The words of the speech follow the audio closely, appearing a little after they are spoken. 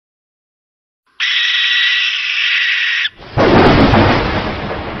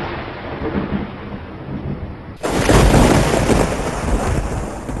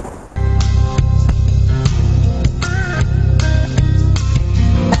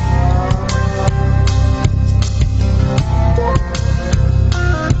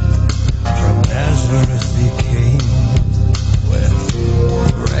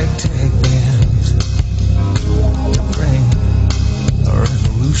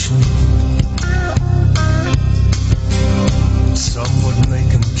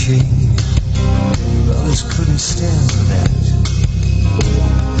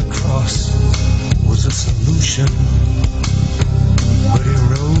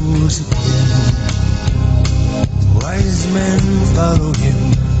follow him,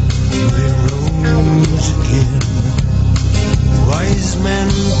 they rose again. Wise men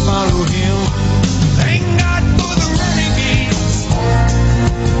follow him. Thank God for the renegades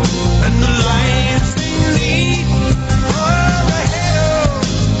and the lives they lead. Far ahead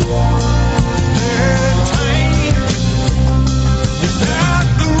of their time. Without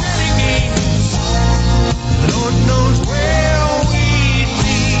the renegades, Lord knows where we'd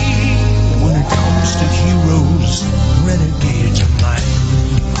be. When it comes to heroes, renegades are mine.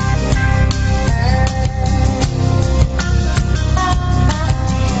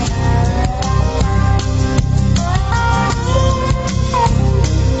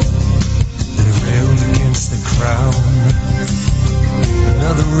 They railed against the crown,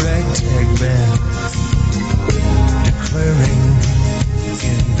 another ragtag band, declaring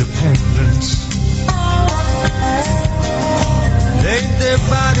independence. Laid their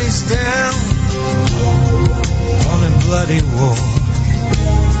bodies down on a bloody war,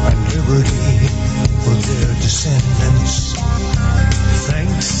 and liberty for their descendants.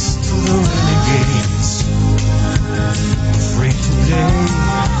 Thanks to the renegades, free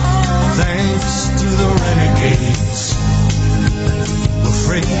today.